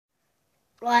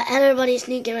Right, hello everybody, it's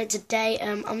Nuke Gamer. Today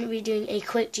I'm going to be doing a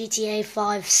quick GTA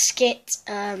 5 skit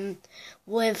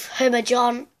with Homer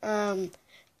John. I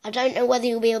don't know whether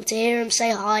you'll be able to hear him.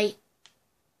 Say hi.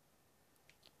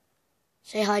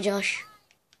 Say hi, Josh.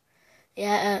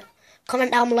 Yeah,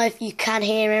 comment down below if you can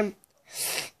hear him.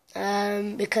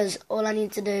 Because all I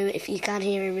need to do, if you can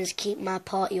hear him, is keep my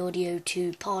party audio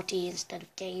to party instead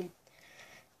of game.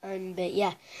 But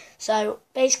yeah, so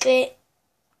basically,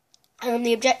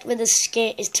 the objective of this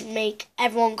skit is to make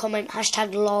everyone comment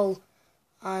 #LOL.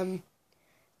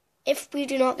 If we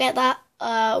do not get that,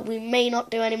 we may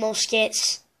not do any more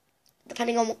skits,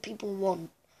 depending on what people want.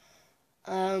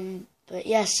 But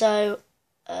yeah, so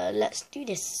let's do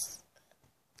this.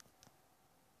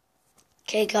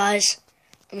 Okay, guys,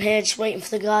 I'm here just waiting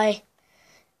for the guy.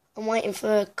 I'm waiting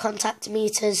for contact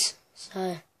meters,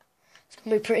 so it's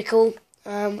gonna be pretty cool.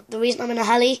 The reason I'm in a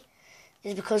heli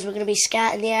is because we're going to be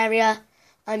scouting the area.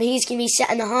 He's going to be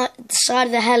sat on the side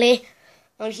of the heli,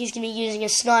 and he's going to be using a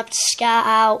sniper to scout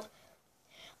out.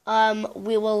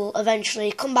 We will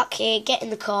eventually come back here, get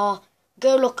in the car,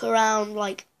 go look around.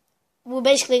 Like, we're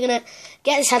basically going to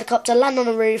get this helicopter, land on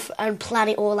a roof, and plan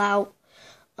it all out.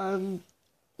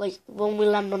 Like, when we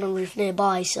land on a roof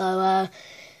nearby. So,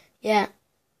 yeah,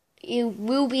 you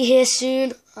will be here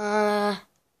soon.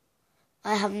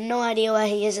 I have no idea where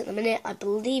he is at the minute. I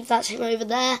believe that's him over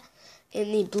there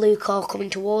in the blue car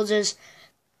coming towards us.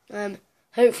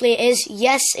 Hopefully it is.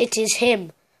 Yes, it is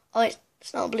him. Oh, it's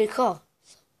not a blue car.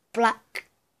 It's a black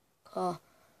car.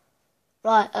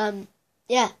 Right,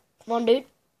 yeah. Come on, dude.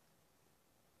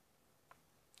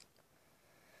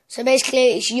 So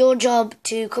basically, it's your job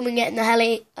to come and get in the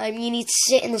heli. You need to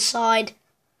sit in the side,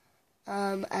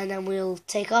 and then we'll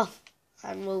take off,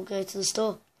 and we'll go to the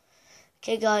store.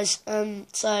 Okay, guys,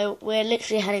 so we're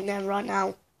literally heading there right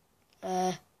now.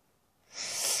 But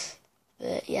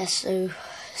yeah, so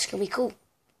it's gonna be cool.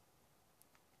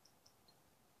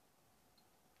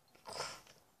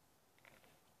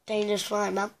 Dangerous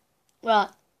flying, man. Right,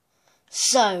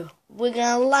 so we're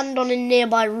gonna land on a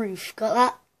nearby roof. Got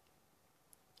that?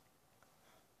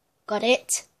 Got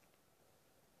it?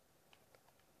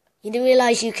 You do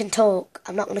realise you can talk.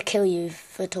 I'm not gonna kill you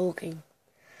for talking.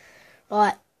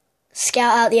 Right.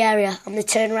 Scout out the area. I'm going to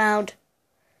turn around,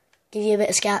 give you a bit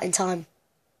of scouting time.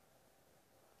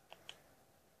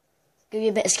 Give you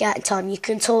a bit of scouting time. You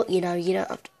can talk, you know. You don't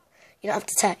have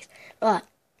to text. Right.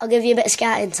 I'll give you a bit of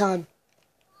scouting time.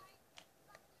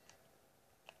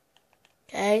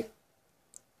 Okay.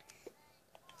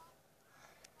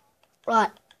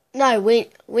 Right. No, we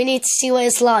need to see what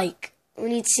it's like. We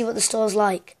need to see what the store's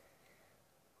like.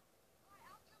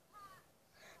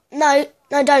 No,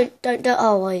 don't.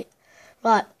 Oh, wait.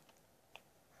 Right.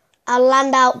 I'll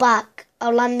land out back.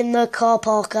 I'll land in the car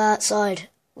park outside,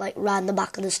 like round the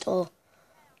back of the store.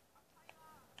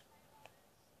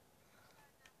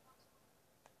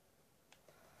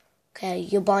 Okay,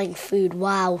 you're buying food.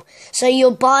 Wow. So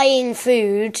you're buying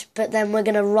food, but then we're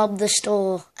going to rob the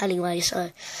store anyway,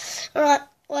 so. Alright,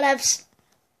 whatevs.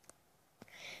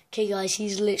 Okay, guys,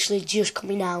 he's literally just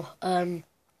coming now. I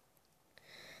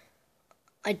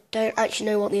don't actually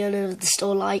know what the owner of the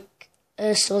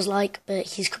store's like, but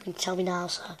he's coming to tell me now,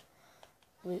 so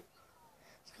it's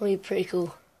gonna be pretty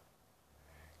cool.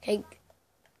 Okay,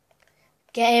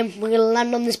 get him. We're gonna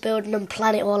land on this building and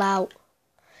plan it all out,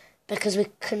 because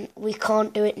we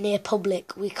can't do it near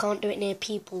public. We can't do it near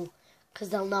people, because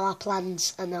they'll know our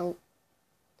plans and they'll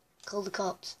call the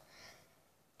cops.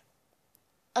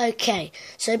 Okay,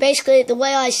 so basically the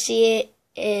way I see it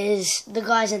is the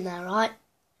guy's in there, right?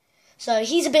 So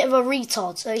he's a bit of a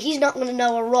retard, so he's not going to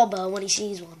know a robber when he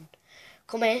sees one.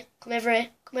 Come here, come over here,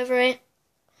 come over here.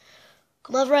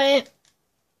 Come over here.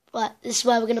 Right, this is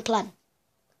where we're going to plan.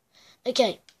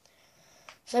 Okay,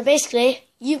 so basically,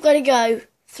 you've got to go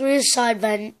through the side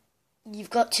vent.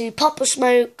 You've got to pop a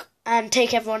smoke and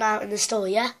take everyone out in the store,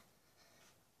 yeah?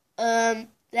 Then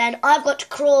I've got to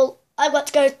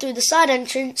go through the side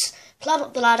entrance, climb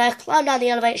up the ladder, climb down the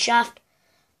elevator shaft,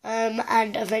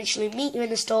 and eventually meet you in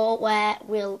the store where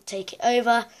we'll take it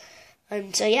over.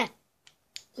 So yeah,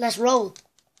 let's roll.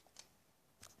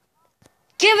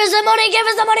 Give us the money, give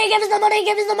us the money, give us the money,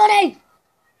 give us the money.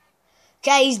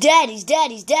 Okay, he's dead, he's dead,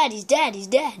 he's dead, he's dead, he's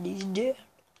dead, he's dead.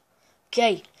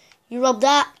 Okay, you robbed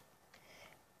that.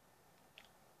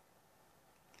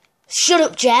 Shut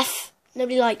up, Jeff.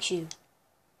 Nobody likes you.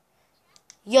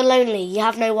 You're lonely, you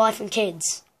have no wife and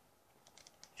kids.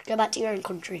 Go back to your own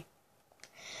country.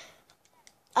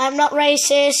 I'm not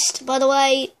racist, by the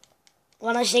way.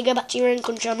 When I say go back to your own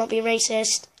country, I'm not being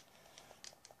racist.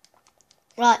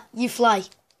 Right, you fly.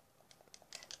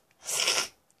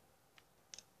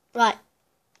 Right,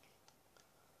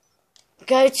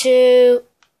 go to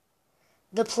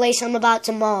the place I'm about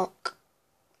to mark.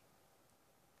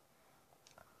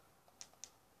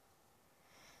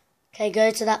 Okay, go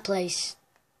to that place.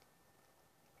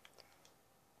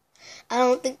 I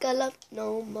don't think I love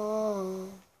no more.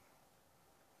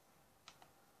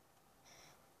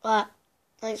 Right,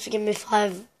 thanks for giving me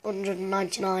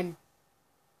 599.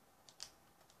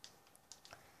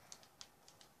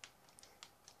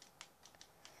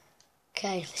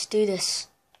 Okay, let's do this.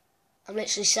 I'm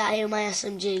literally sat here with my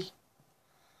SMG.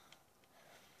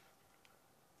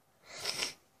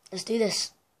 Let's do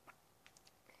this.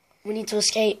 We need to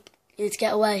escape. We need to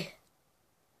get away.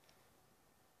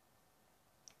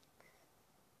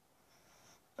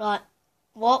 Right,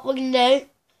 what we're going to do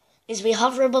is we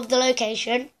hover above the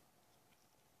location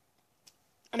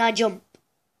and I jump.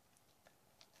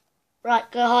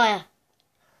 Right, go higher.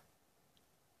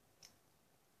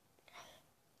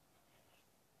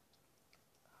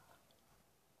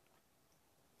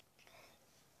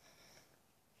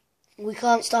 We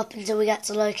can't stop until we get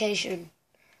to the location.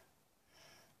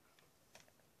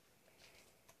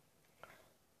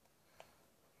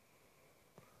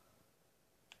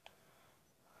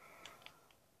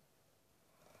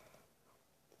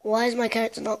 Why has my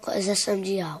character not got his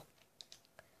SMG out?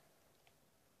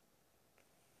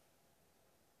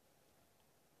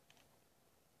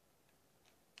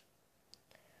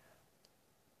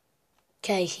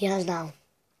 Okay, he has now.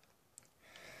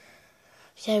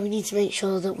 Yeah, we need to make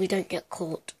sure that we don't get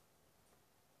caught.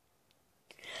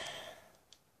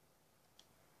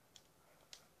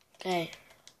 Okay.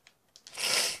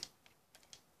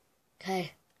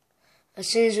 Okay. As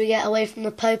soon as we get away from the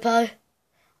popo,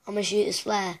 I'm going to shoot this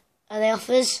flare. Are they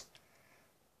offers?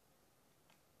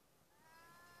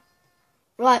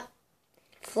 Right.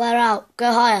 Flare out.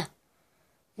 Go higher.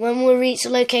 When we reach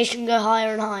the location, go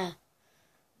higher and higher.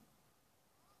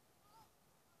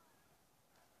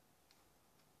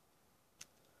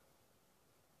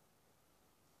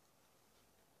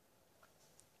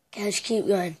 Okay, just keep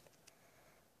going.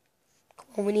 Come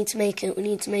on, we need to make it. We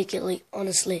need to make it, like,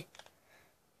 honestly.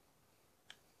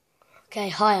 Okay,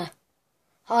 higher.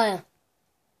 Higher.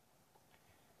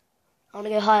 I want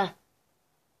to go higher.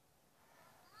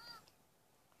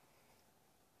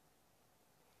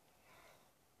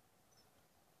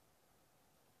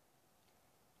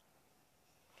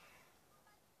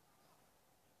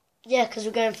 Yeah, because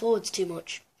we're going forwards too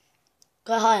much.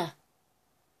 Go higher.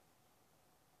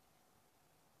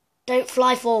 Don't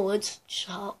fly forwards.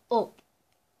 Shut up.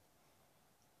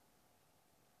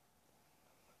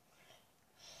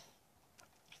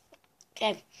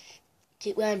 Okay.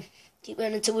 Keep going. Keep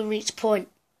going until we reach the point.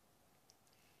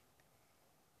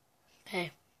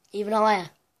 Okay. Even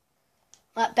higher.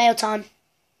 Right, bail time.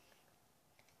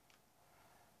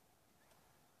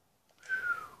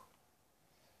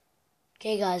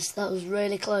 Okay, guys, that was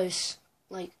really close.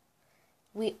 Like,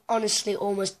 we honestly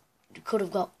almost could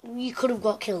have got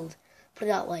killed. Put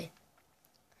it that way.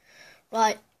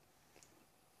 Right.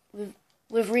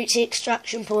 We've reached the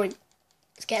extraction point.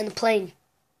 Let's get in the plane.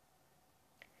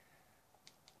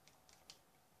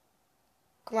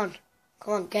 Come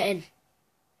on, get in.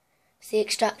 It's the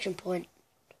extraction point.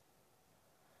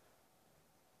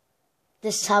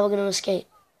 This is how we're gonna escape.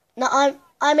 No,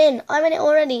 I'm in it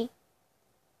already.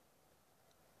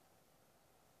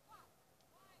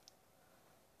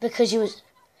 Because you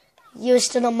were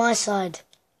stood on my side.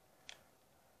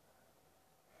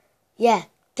 Yeah,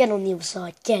 get on the other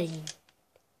side. Get in.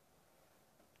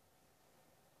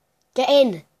 Get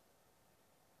in.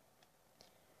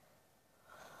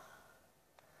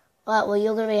 Right, well,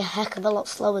 you're going to be a heck of a lot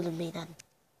slower than me then.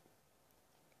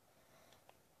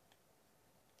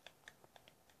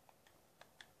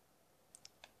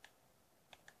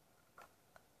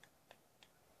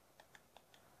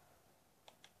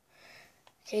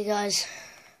 Okay, guys.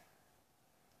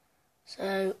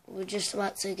 So, we're just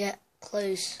about to get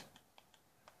close.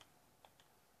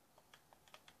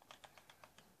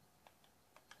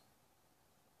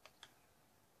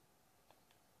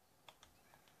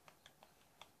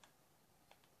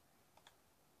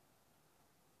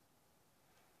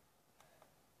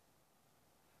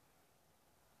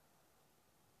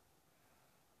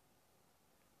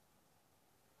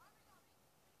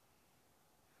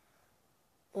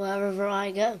 Wherever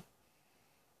I go.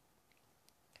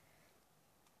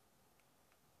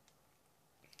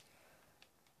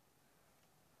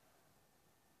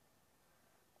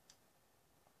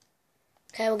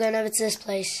 Okay, we're going over to this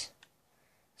place.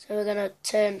 So we're going to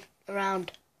turn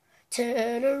around.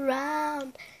 Turn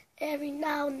around. Every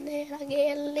now and then I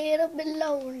get a little bit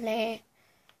lonely.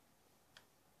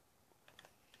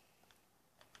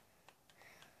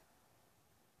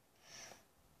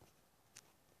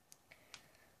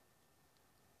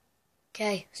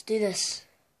 Okay, let's do this.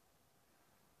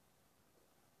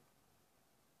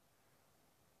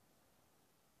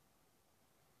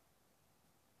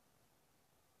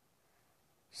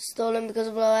 Stolen because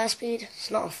of low airspeed? It's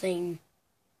not a thing.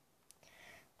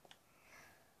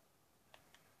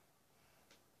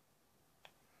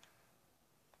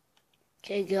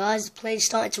 Okay guys, the plane's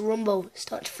starting to rumble. It's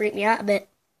starting to freak me out a bit.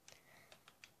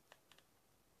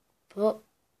 But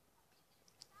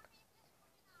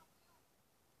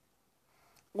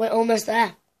we're almost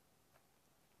there.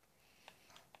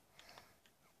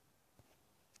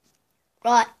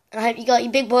 Right, I hope you got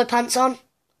your big boy pants on,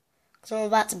 because I'm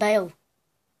about to bail.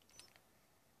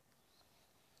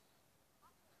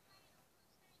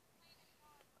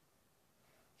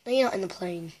 No, you're not in the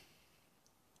plane.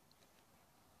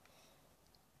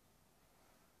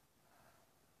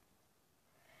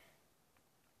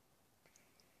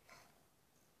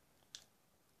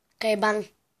 Okay, bang.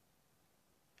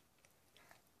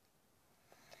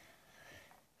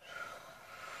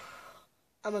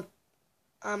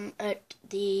 I'm at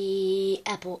the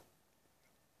airport.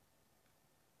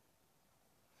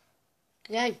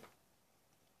 Okay.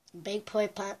 Big boy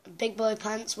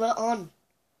pants were on.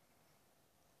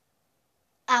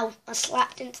 Ow, I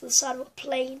slapped into the side of a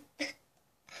plane.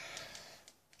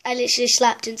 I literally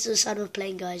slapped into the side of a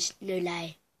plane, guys. No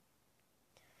lie.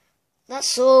 That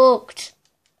sucked.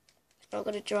 I'm not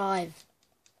gonna drive.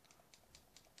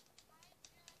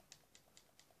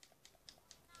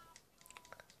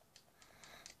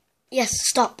 Yes,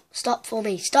 stop. Stop for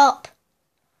me. Stop.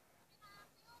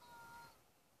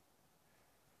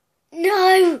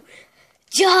 No!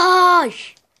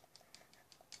 Josh!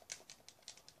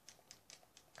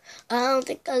 I don't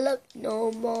think I love you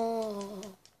no more.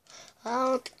 I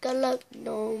don't think I love you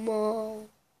no more.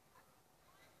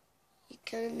 You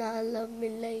cannot love me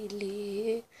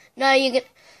lately. No, you're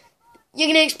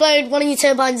gonna explode. One of your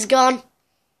turbines is gone.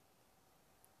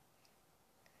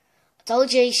 I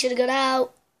told you should have got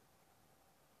out.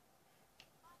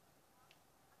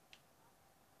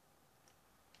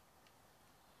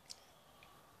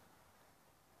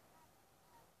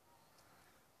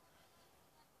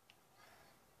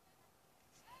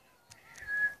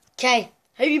 Okay,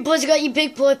 hope you boys got your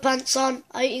big boy pants on.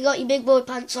 I hope you got your big boy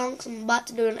pants on, because I'm about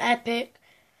to do an epic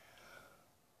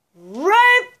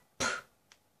RIP!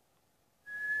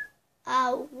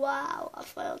 Oh, wow, I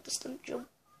failed the stunt jump.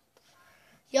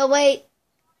 Yo, wait.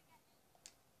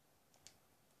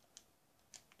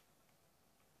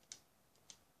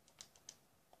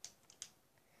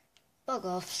 Bug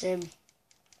off, Sim.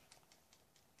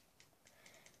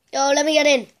 Yo, let me get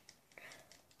in.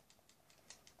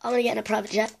 I'm gonna get in a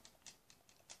private jet.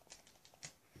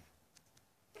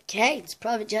 Okay, this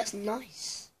private jet's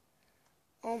nice.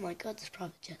 Oh my god, this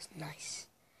private jet's nice.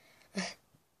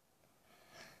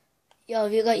 Yo,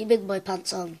 have you got your big boy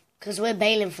pants on? Because we're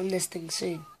bailing from this thing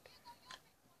soon.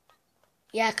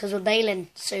 Yeah, because we're bailing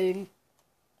soon.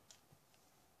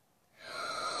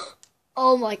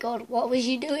 Oh my god, what was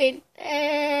you doing?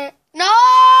 No!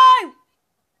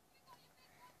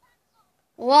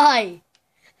 Why?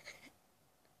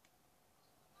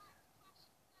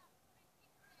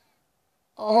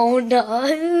 Oh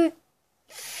no!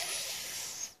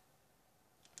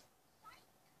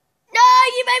 No,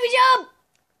 you made me jump!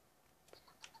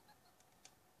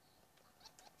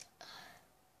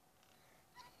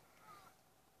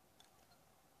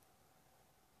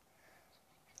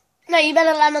 No, you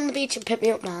better land on the beach and pick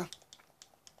me up now.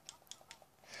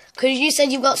 Because you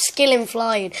said you've got skill in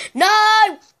flying.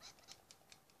 No!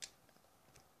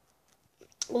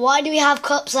 Why do we have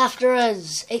cops after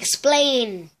us?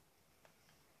 Explain.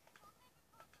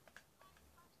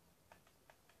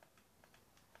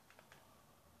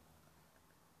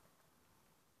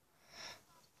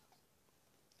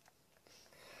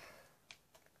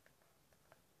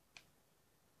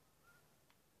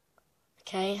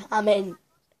 Okay, I'm in.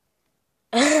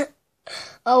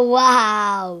 Oh,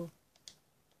 wow.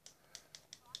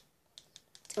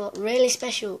 Oh, really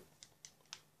special.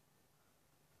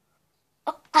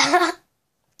 Oh.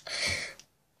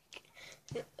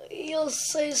 You're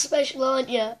so special, aren't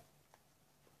you?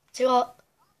 See what?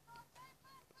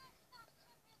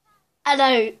 I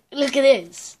know. Look at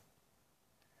this.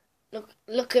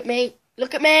 Look at me.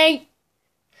 Look at me.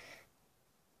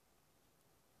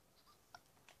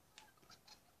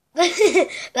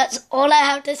 That's all I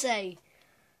have to say.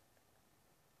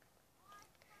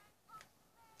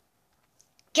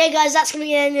 Okay, guys, that's going to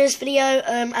be the end of this video,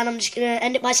 and I'm just going to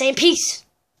end it by saying peace.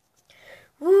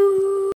 Woo!